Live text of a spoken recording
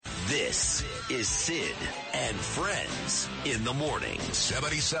This is Sid and Friends in the morning.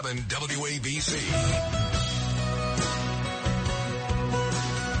 77 WABC.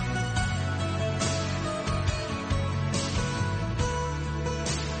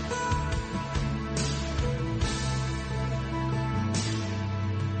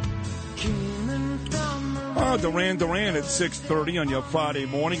 Duran Duran at 6:30 on your Friday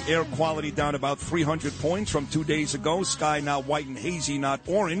morning. Air quality down about 300 points from 2 days ago. Sky now white and hazy, not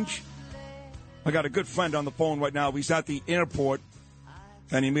orange. I got a good friend on the phone right now. He's at the airport,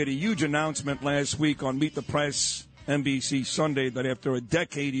 and he made a huge announcement last week on Meet the Press, NBC Sunday, that after a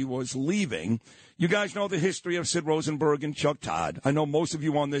decade he was leaving. You guys know the history of Sid Rosenberg and Chuck Todd. I know most of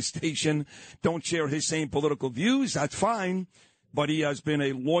you on this station don't share his same political views. That's fine. But he has been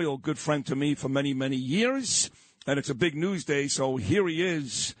a loyal, good friend to me for many, many years. And it's a big news day, so here he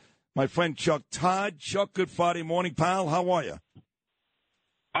is, my friend Chuck Todd. Chuck, good Friday morning, pal. How are you?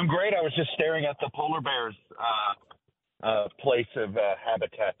 I'm great. I was just staring at the polar bears' place of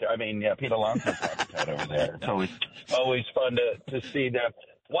habitat. I mean, Pete Alonso's habitat over there. It's always fun to see that.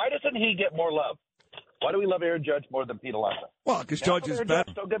 Why doesn't he get more love? Why do we love Aaron Judge more than Pete Alonso? Well, because Judge is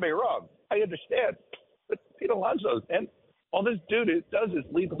better. Don't get me wrong. I understand. But Pete Alonso, and all this dude does is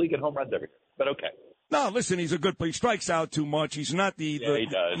lead the league at home runs every year. But okay. No, listen, he's a good player. He strikes out too much. He's not the he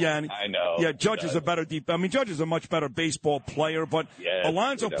does. Yeah, I know. Yeah, Judge is a better Judge is a much better baseball player, but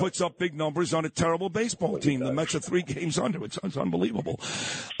Alonso puts up big numbers on a terrible baseball team. The Mets are 3 games under. It's unbelievable.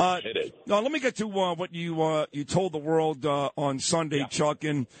 It is. Now, let me get to what you told the world on Sunday, Chuck.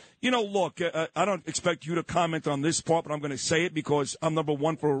 And, look, I don't expect you to comment on this part, but I'm going to say it because I'm number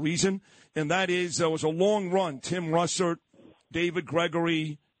one for a reason, and that is there was a long run. Tim Russert, David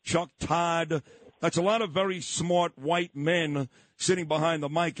Gregory, Chuck Todd. That's a lot of very smart white men sitting behind the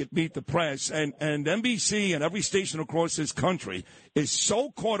mic at Meet the Press. And NBC and every station across this country is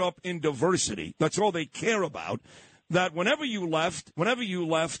so caught up in diversity, that's all they care about, that whenever you left,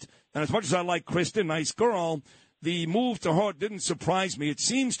 and as much as I like Kristen, nice girl, the move to her didn't surprise me. It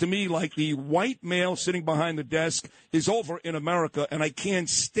seems to me like the white male sitting behind the desk is over in America, and I can't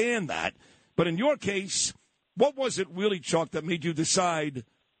stand that. But in your case, what was it really, Chuck, that made you decide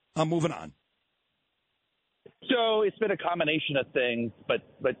I'm moving on? So it's been a combination of things, but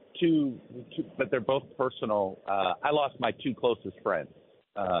they're both personal. I lost my 2 closest friends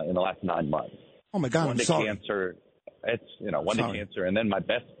in the last 9 months. Oh my God, one I'm to sorry. Cancer. One to cancer, and then my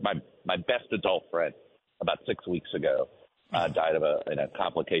best adult friend about 6 weeks ago died of a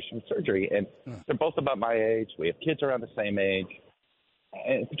complication of surgery, and they're both about my age. We have kids around the same age,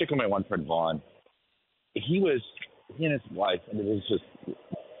 and particularly my one friend Vaughn. He and his wife, and it was just.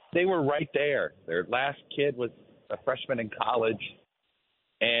 They were right there. Their last kid was a freshman in college,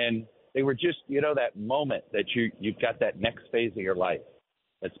 and they were just, that moment that you've got that next phase of your life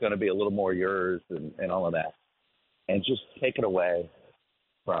that's going to be a little more yours and all of that. And just take it away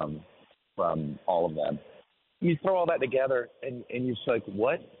from all of them. You throw all that together, and you're just like,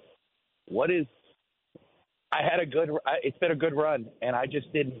 what is – it's been a good run, and I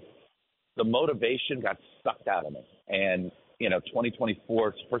just didn't – the motivation got sucked out of me. And – 2024,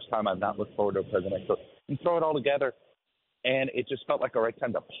 it's the first time I've not looked forward to a presidential. You throw it all together, and it just felt like the right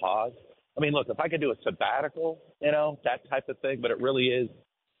time to pause. I mean, look, if I could do a sabbatical, that type of thing, but it really is,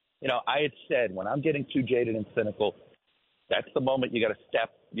 I had said when I'm getting too jaded and cynical, that's the moment you got to step,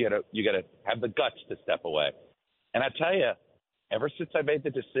 you got to have the guts to step away. And I tell you, ever since I made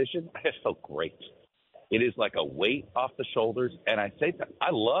the decision, I have felt great. It is like a weight off the shoulders, and I say that I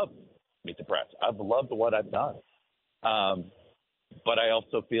love Meet the Press. I've loved what I've done. But I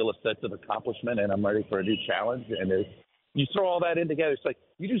also feel a sense of accomplishment, and I'm ready for a new challenge. And you throw all that in together, it's like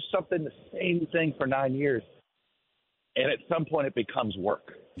you do something, the same thing for 9 years, and at some point it becomes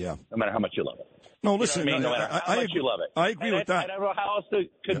work. Yeah. No matter how much you love it. No, listen, no matter how much you love it. I agree with that. I don't know how else to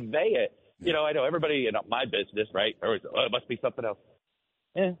convey it. I know everybody in my business, right? Or it must be something else.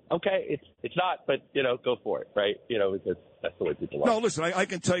 Okay, it's not, but go for it, right? That's the way people are. No, listen, I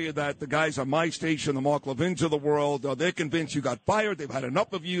can tell you that the guys on my station, the Mark Levins of the world, they're convinced you got fired. They've had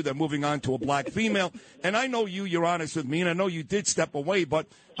enough of you. They're moving on to a black female. And I know you're honest with me, and I know you did step away. But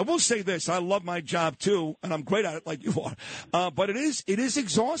I will say this: I love my job too, and I'm great at it, like you are. But it is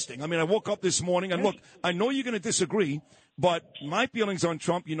exhausting. I mean, I woke up this morning, and look, I know you're going to disagree, but my feelings on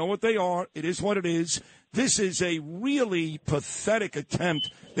Trump, you know what they are. It is what it is. This is a really pathetic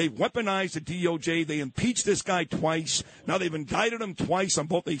attempt. They've weaponized the DOJ. They impeached this guy twice. Now they've indicted him twice on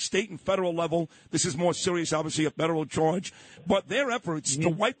both a state and federal level. This is more serious, obviously, a federal charge. But their efforts to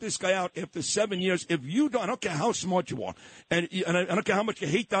wipe this guy out after 7 years, if you don't, I don't care how smart you are, and I don't care how much you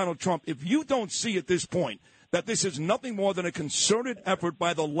hate Donald Trump, if you don't see at this point that this is nothing more than a concerted effort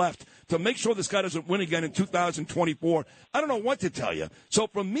by the left to make sure this guy doesn't win again in 2024. I don't know what to tell you. So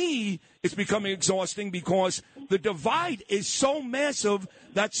for me, it's becoming exhausting because the divide is so massive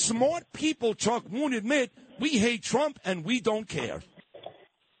that smart people, Chuck, won't admit we hate Trump and we don't care.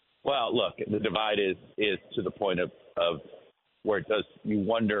 Well, look, the divide is to the point of where it does. You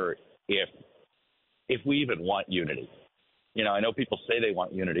wonder if we even want unity. You know, I know people say they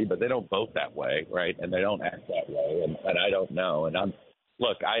want unity, but they don't vote that way, right? And they don't act that way, and I don't know. And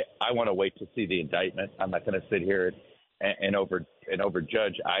I want to wait to see the indictment. I'm not going to sit here and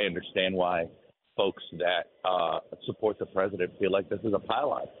overjudge. I understand why folks that support the president feel like this is a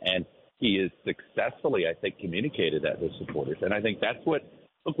pile-on, and he is successfully, I think, communicated that with supporters. And I think that's what.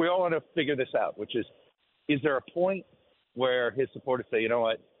 Look, we all want to figure this out, which is there a point where his supporters say, you know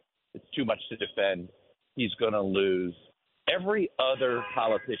what, it's too much to defend, he's going to lose? Every other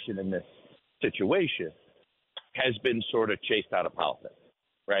politician in this situation has been sort of chased out of politics,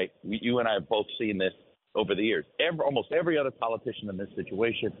 right? You and I have both seen this over the years. Almost every other politician in this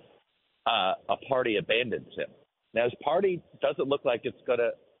situation, a party abandons him. Now, his party doesn't look like it's going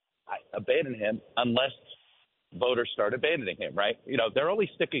to abandon him unless voters start abandoning him, right? You know, they're only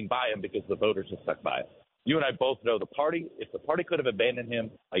sticking by him because the voters have stuck by him. You and I both know if the party could have abandoned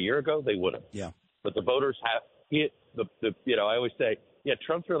him a year ago, they would have. Yeah. But the voters have I always say, yeah,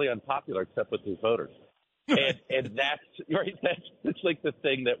 Trump's really unpopular except with his voters. And that's right. That's like the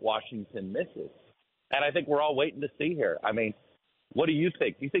thing that Washington misses. And I think we're all waiting to see here. I mean, what do you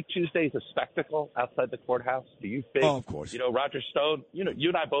think? Do you think Tuesday is a spectacle outside the courthouse? Do you think? Oh, of course. You know, Roger Stone. You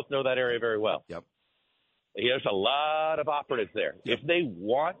and I both know that area very well. Yep. There's a lot of operatives there. Yep. If they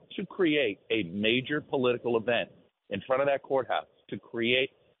want to create a major political event in front of that courthouse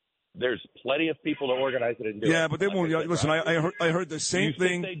there's plenty of people to organize it and do it. Yeah, but they won't. Listen, I heard the same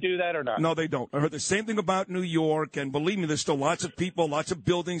thing. Think they do that or not? No, they don't. I heard the same thing about New York, and believe me, there's still lots of people, lots of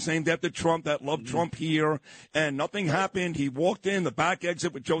buildings named after Trump that love Trump here, and nothing happened. He walked in the back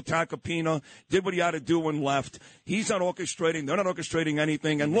exit with Joe Tacopina, did what he had to do, and left. He's not orchestrating. They're not orchestrating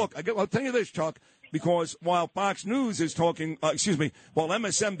anything. And look, I'll tell you this, Chuck. Because while Fox News is talking, while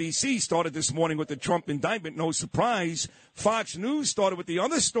MSNBC started this morning with the Trump indictment, no surprise, Fox News started with the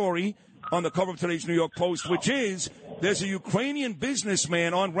other story on the cover of today's New York Post, which is there's a Ukrainian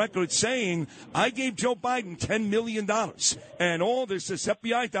businessman on record saying, I gave Joe Biden $10 million. And all this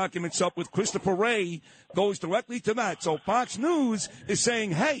FBI documents up with Christopher Wray goes directly to that. So Fox News is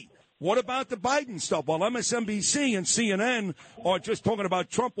saying, hey, what about the Biden stuff? While MSNBC and CNN are just talking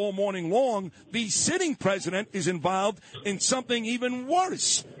about Trump all morning long, the sitting president is involved in something even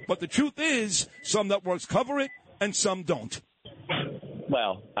worse. But the truth is, some networks cover it and some don't.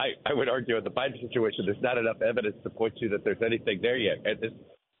 Well, I would argue in the Biden situation, there's not enough evidence to point to that there's anything there yet. And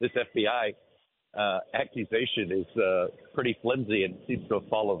this FBI accusation is pretty flimsy and seems to have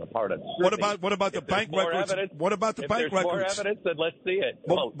fallen apart. What about the bank records? What about the bank records? If there's more evidence, then let's see it.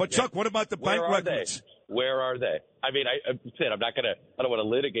 But Chuck, what about the bank records? Where are they? I mean, I said I don't want to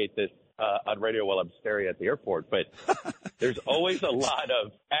litigate this on radio while I'm staring at the airport, but there's always a lot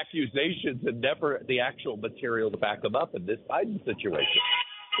of accusations and never the actual material to back them up in this Biden situation.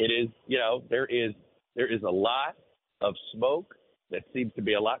 It is, there is a lot of smoke that seems to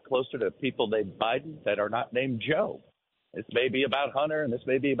be a lot closer to people named Biden that are not named Joe. This may be about Hunter and this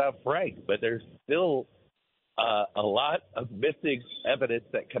may be about Frank, but there's still a lot of missing evidence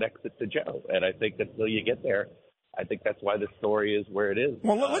that connects it to Joe. And I think until you get there, I think that's why the story is where it is.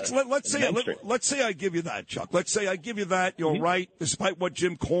 Well, let's say I give you that, Chuck. Let's say I give you that. You're right, despite what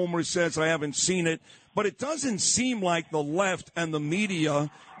Jim Comer says. I haven't seen it. But it doesn't seem like the left and the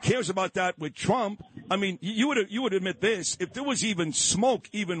media cares about that with Trump. I mean, you would admit this. If there was even smoke,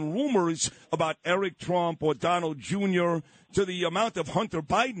 even rumors about Eric Trump or Donald Jr. to the amount of Hunter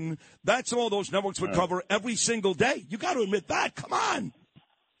Biden, that's all those networks would cover every single day. You got to admit that. Come on.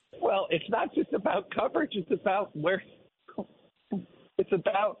 Well, it's not just about coverage. It's about where. It's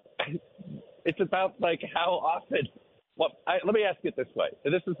about like how often. Well, let me ask it this way.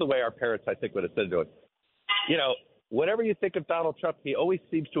 And this is the way our parents, I think, would have said to it. Whatever you think of Donald Trump, he always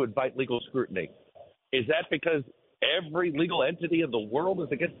seems to invite legal scrutiny. Is that because every legal entity in the world is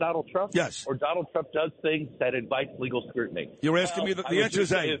against Donald Trump? Yes. Or Donald Trump does things that invite legal scrutiny? You're asking me the answer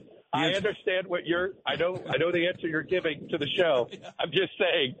is A. I understand what I know the answer you're giving to the show. I'm just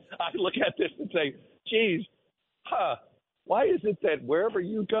saying, I look at this and say, geez, why is it that wherever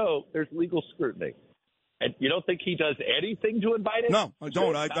you go, there's legal scrutiny? And you don't think he does anything to invite it? No, I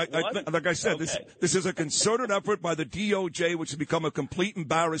don't. Like I said, okay. This is a concerted effort by the DOJ, which has become a complete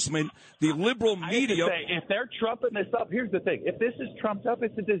embarrassment. The liberal media. If they're trumping this up, here's the thing. If this is trumped up,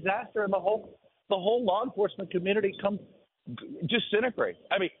 it's a disaster, and the whole the whole law enforcement community disintegrates.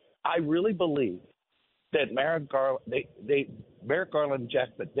 I mean, I really believe that Merrick Garland and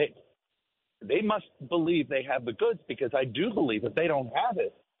Jackson, they must believe they have the goods, because I do believe if they don't have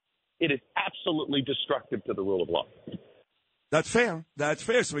it, it is absolutely destructive to the rule of law. That's fair. That's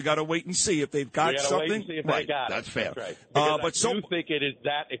fair. So we got to wait and see if they've got something. Wait and see if right. They got That's it. fair. That's right. But I do think it is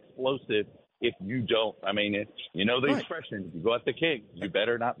that explosive. If you don't, I mean, the expression, if you go at the king, you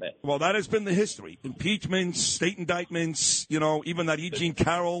better not miss. Well, that has been the history. Impeachments, state indictments, even that E. Jean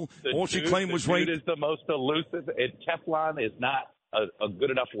Carroll, all she claimed was rape. The dude is the most elusive, and Teflon is not a good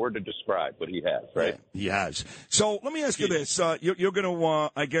enough word to describe what he has, right? Yeah, he has. So let me ask you this. You're going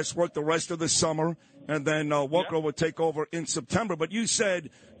to, I guess, work the rest of the summer, and then Walker will take over in September. But you said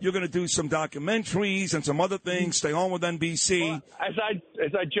you're going to do some documentaries and some other things, stay on with NBC. Well, as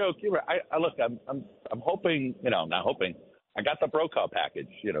I joke, you're right. Look, I'm hoping, not hoping. I got the Brokaw package,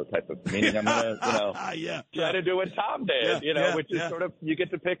 type of meaning. I'm going to, try to do what Tom did, which is sort of, you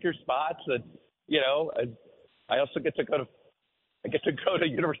get to pick your spots, and and I also get to go to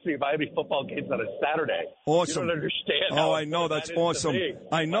University of Miami football games on a Saturday. Awesome. You don't understand. Oh, I know. That's awesome.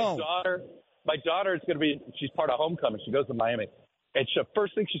 I know. My daughter is going to be, she's part of homecoming. She goes to Miami. And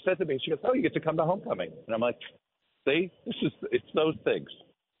first thing she said to me, she goes, "Oh, you get to come to homecoming." And I'm like, see, it's those things.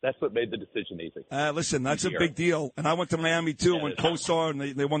 That's what made the decision easy. Listen, that's a big deal. And I went to Miami, too, when CoStar, and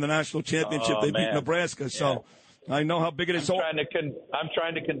they won the national championship. They beat Nebraska. So I know how big it is. I'm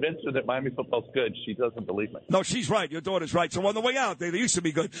trying to convince her that Miami football's good. She doesn't believe me. No, she's right. Your daughter's right. So on the way out, they used to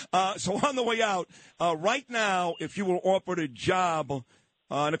be good. So on the way out, right now, if you were offered a job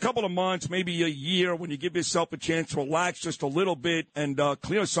in a couple of months, maybe a year, when you give yourself a chance to relax just a little bit and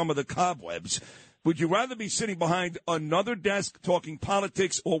clear some of the cobwebs, would you rather be sitting behind another desk talking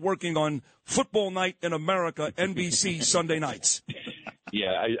politics or working on Football Night in America, NBC, Sunday nights?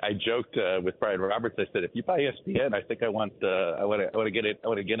 Yeah, I joked with Brian Roberts. I said, if you buy ESPN, I think I want to get it. I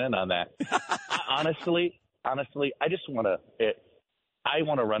want to get in on that. honestly, I just want to. I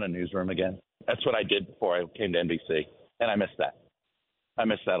want to run a newsroom again. That's what I did before I came to NBC, and I miss that. I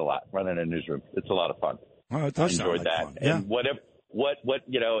miss that a lot. Running a newsroom, it's a lot of fun. Well, it does I enjoyed sound like that. fun. Yeah.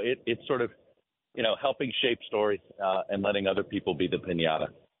 And it's sort of helping shape stories and letting other people be the pinata.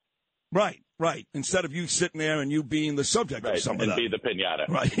 Right. Instead of you sitting there and you being the subject of some of that. And be the pinata.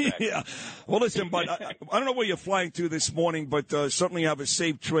 Right, exactly. Yeah. Well, listen, but I don't know where you're flying to this morning, but certainly have a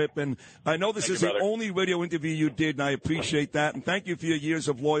safe trip. And I know this is the only radio interview you did, and I appreciate that. And thank you for your years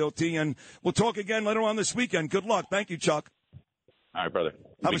of loyalty. And we'll talk again later on this weekend. Good luck. Thank you, Chuck. All right, brother.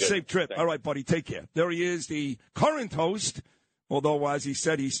 Have a safe trip. Thanks. All right, buddy. Take care. There he is, the current host, although, as he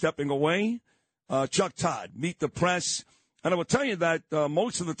said, he's stepping away. Chuck Todd, Meet the Press. And I will tell you that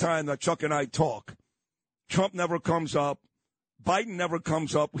most of the time that Chuck and I talk, Trump never comes up. Biden never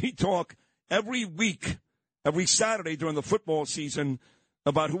comes up. We talk every week, every Saturday during the football season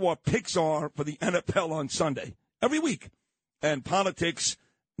about who our picks are for the NFL on Sunday. Every week. And politics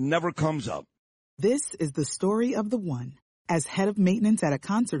never comes up. This is the story of the one. As head of maintenance at a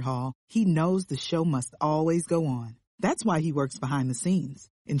concert hall, he knows the show must always go on. That's why he works behind the scenes,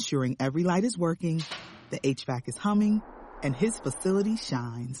 ensuring every light is working, the HVAC is humming, and his facility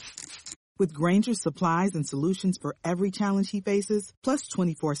shines. With Grainger's supplies and solutions for every challenge he faces, plus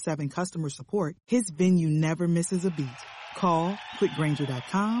 24/7 customer support, his venue never misses a beat. Call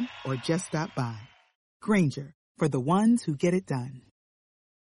quickgrainger.com or just stop by. Grainger, for the ones who get it done.